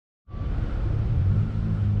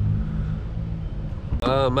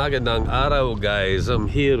Magandang araw, guys. I'm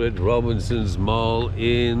here at Robinson's Mall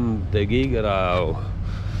in Tuguguegrao.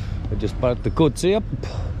 I just parked the kotse up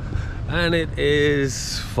and it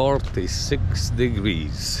is 46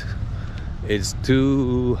 degrees. It's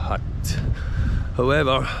too hot.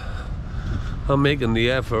 However, I'm making the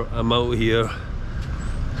effort. I'm out here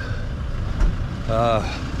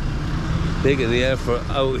making the effort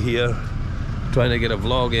out here, trying to get a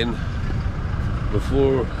vlog in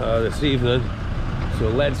before this evening. So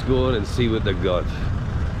let's go in and see what they got.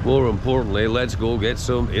 More importantly, let's go get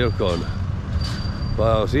some AIRCON.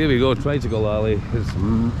 Wow, so here we go, Tricycle Alley. It's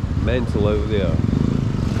mental out there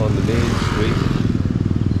on the main street.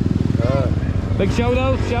 Big shout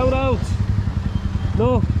out, shout out!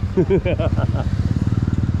 No?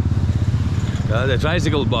 The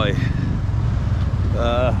tricycle boy.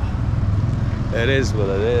 It is what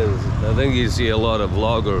it is. I think you see a lot of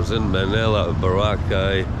vloggers in Manila,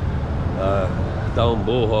 Boracay, down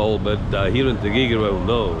Bohol, but here in Tuguegrao,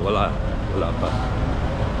 no. Wala pa.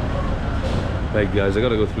 Right, guys, I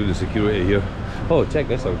gotta go through the security here. Oh, check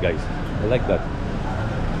this out, guys. I like that.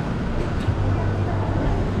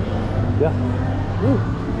 Yeah. Woo.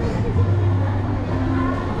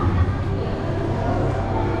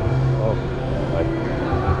 Oh, right.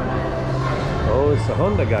 Oh, it's a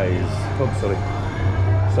Honda, guys. Oh, sorry.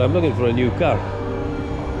 So I'm looking for a new car.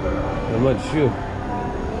 I'm not sure.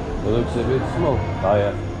 It looks a bit small. Oh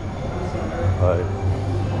yeah. Alright.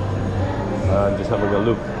 I'm just having a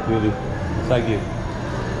look, really. Thank you.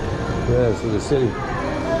 Yeah, so the city.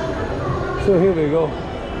 So here we go.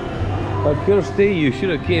 Kirsty, you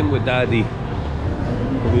should have came with Daddy.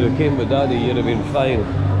 If you'd have came with Daddy, you'd have been fine.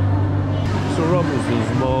 So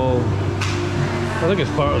Robinson's Mall. I think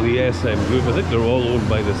it's part of the SM group. I think they're all owned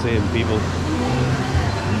by the same people.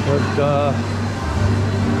 But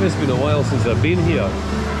it's been a while since I've been here.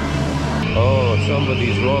 Oh,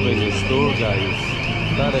 somebody's robbing the store, guys.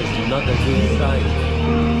 That is not a good sign.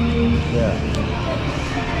 Yeah.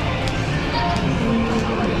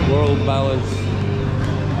 World balance. I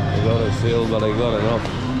got a sale, but I got enough.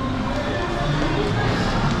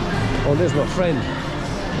 Oh, there's my friend.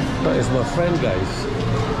 That is my friend, guys.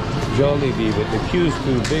 Jollibee, but the queue's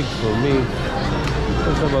too big for me.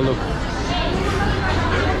 Let's have a look.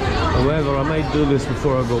 However, I might do this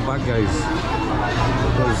before I go back, guys.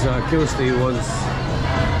 Because Kirsty wants a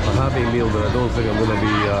Happy Meal, but I don't think I'm going to be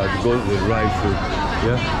going to the drive-thru.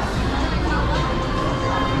 Yeah?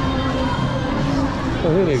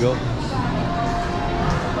 Oh, here we go.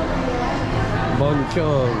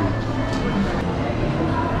 Bonchon.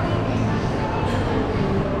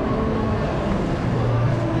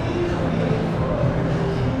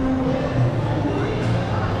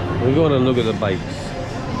 We're going to look at the bikes.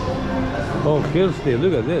 Oh, Kirsty,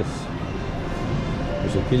 look at this.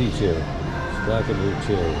 There's a kiddie chair. Stackable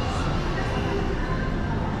chairs.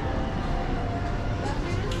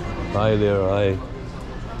 Hi there, hi.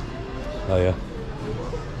 Hiya.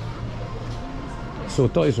 So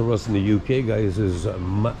Toys R Us in the UK, guys, is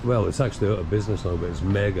well, it's actually out of business now, but it's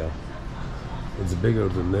mega. It's bigger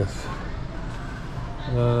than this.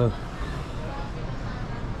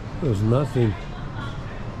 There's nothing.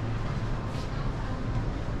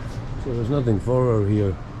 So there's nothing for her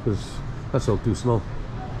here because that's all too small.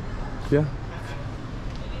 Yeah?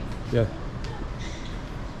 Yeah.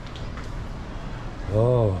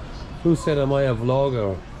 Oh, who said am I a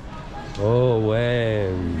vlogger? Oh,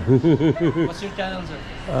 when? What's your channel,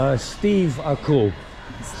 sir? Steve Ako.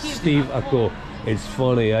 Steve Ako. It's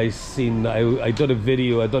funny. I did a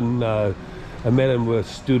video. I met him with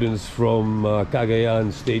students from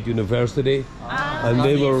Cagayan State University, and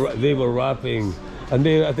they were rapping. And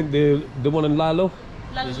I think the one in Lalo.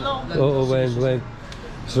 Oh, when.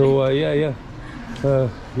 So yeah.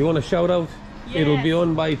 You want a shout out? Yes. It'll be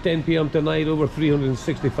on by 10 p.m. tonight. Over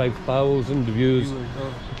 365,000 views.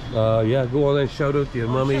 Yeah, go on and shout out to your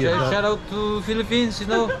mommy. Shout out to Philippines, you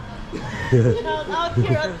know. Shout out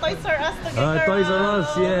here at Toys R Us together. Toys R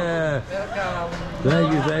Us, yeah.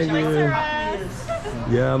 Thank you.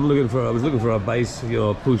 Yeah, I was looking for a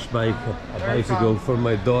bicycle, push bike, a bicycle for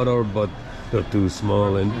my daughter, but they're too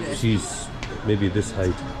small, and she's maybe this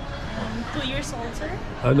height. 2 years old, sir?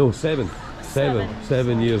 No, 7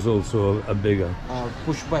 years old, so a bigger.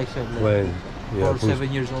 Push bike, sir. When, yeah, or 7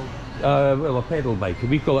 years old. Well, a pedal bike.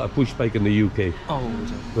 We call it a push bike in the UK. Oh,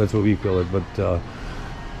 that's what we call it. But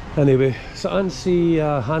anyway, saan si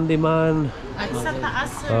handyman? Sa taas,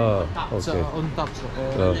 sir. Okay. On top, sir.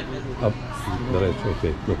 Up,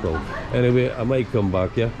 okay, no problem. Anyway, I might come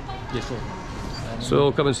back, yeah? Yes, sir.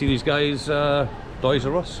 So come and see these guys, Toys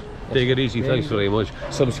R Us. Take it easy, thanks very much.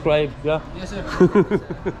 Subscribe, yeah? Yes, sir.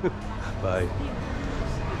 Bye.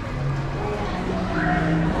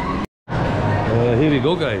 here we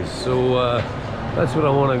go, guys. So that's where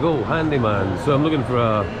I want to go, handyman. So I'm looking for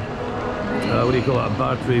a what do you call it, a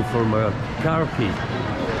battery for my car key,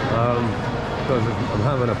 because I'm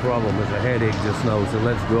having a problem with a headache just now. So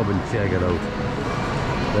let's go up and check it out.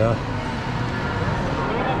 Yeah.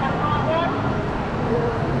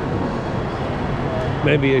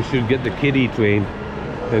 Maybe I should get the kiddie train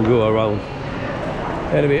and go around.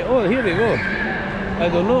 Anyway, oh, here we go. I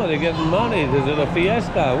don't know, they're getting married. Is it a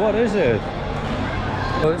fiesta? What is it?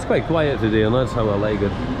 Well, it's quite quiet today, and that's how I like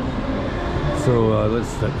it. So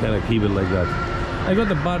let's kind of keep it like that. I got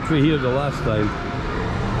the battery here the last time.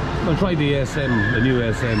 I tried the SM, the new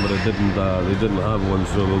SM, but it didn't. They didn't have one,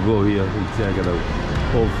 so we'll go here and check it out.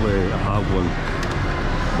 Hopefully, I have one.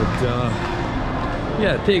 But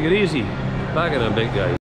yeah, take it easy. Back in a bit,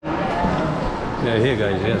 guys. Yeah, hey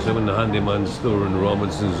guys. Yes, I'm in the handyman store in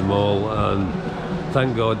Robinson's Mall, and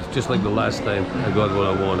thank God, just like the last time, I got what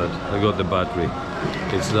I wanted. I got the battery.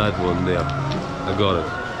 It's that one there. I got it.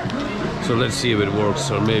 So let's see if it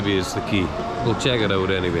works, or maybe it's the key. We'll check it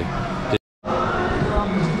out anyway.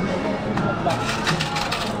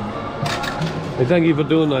 Hey, thank you for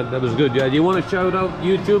doing that. That was good. Yeah. Do you want to shout out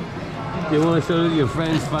YouTube? Do you want to shout out your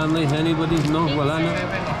friends, family, anybody? No? Well, I know.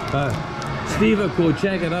 Steve AIRCON,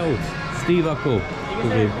 check it out. Steve AIRCON.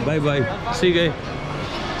 Okay. Bye bye. See you guys.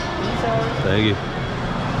 Thank you.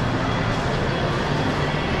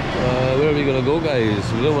 Where are we gonna go,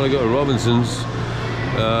 guys? We don't want to go to Robinson's.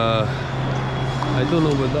 I don't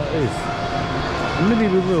know what that is. Maybe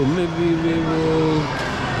we will. Maybe we will.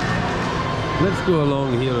 Let's go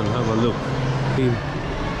along here and have a look.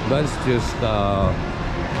 That's just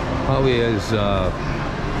how he is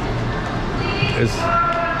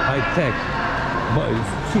high tech, but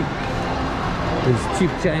it's cheap. It's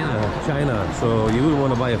cheap China. So you wouldn't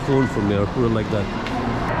want to buy a phone from there, put it like that.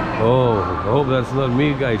 Oh, I hope that's not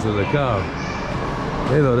me, guys, in the car.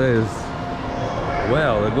 There it is.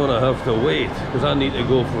 Well, they're gonna have to wait, because I need to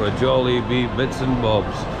go for a jolly bits and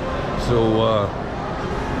bobs. So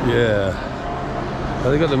yeah,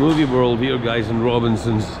 they got the movie world here, guys, in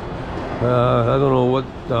Robinson's. I don't know what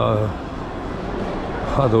I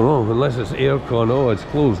don't know, unless it's AIRCON. Oh, it's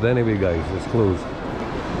closed anyway, guys, it's closed.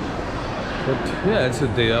 But yeah, it's a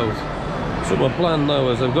day out. So my plan now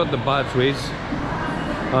is I've got the batteries.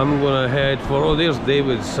 I'm gonna head for, oh, there's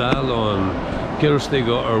David's salon. Kirsys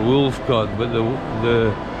got her wolf cut, but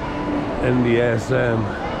in the SM.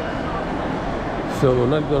 So we're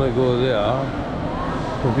not gonna go there.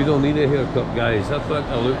 But we don't need a haircut, guys. I think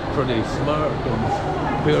I look pretty smart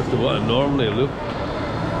compared to what I normally look.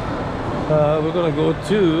 We're gonna go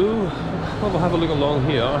to, well, we'll have a look along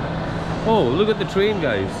here. Oh, look at the train,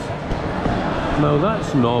 guys. Now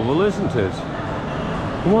that's novel, isn't it?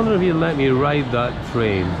 I wonder if you'd let me ride that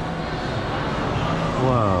train.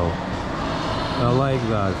 Wow, I like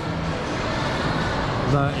that.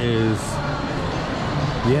 That is,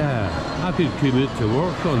 yeah, I could commute to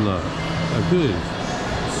work on that. I could.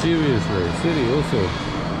 Seriously.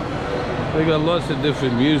 They got lots of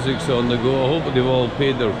different musics on the go. I hope they've all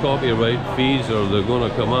paid their copyright fees, or they're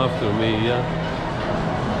gonna come after me, yeah?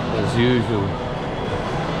 As usual.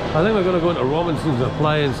 I think we're gonna go into Robinson's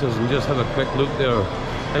Appliances and just have a quick look there.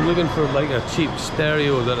 I'm looking for like a cheap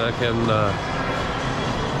stereo that I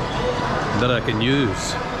can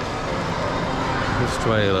use. Let's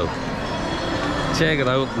try it out. Check it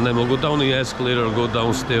out, and then we'll go down the escalator and go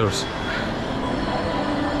downstairs.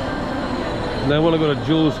 And I want to go to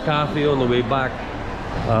Joe's Cafe on the way back.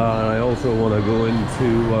 I also want to go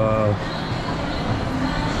into I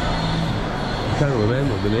can't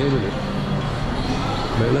remember the name of it.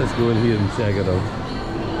 But let's go in here and check it out.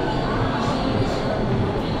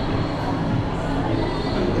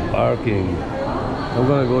 Parking. I'm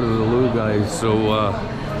gonna go to the loo, guys, so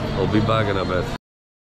I'll be back in a bit.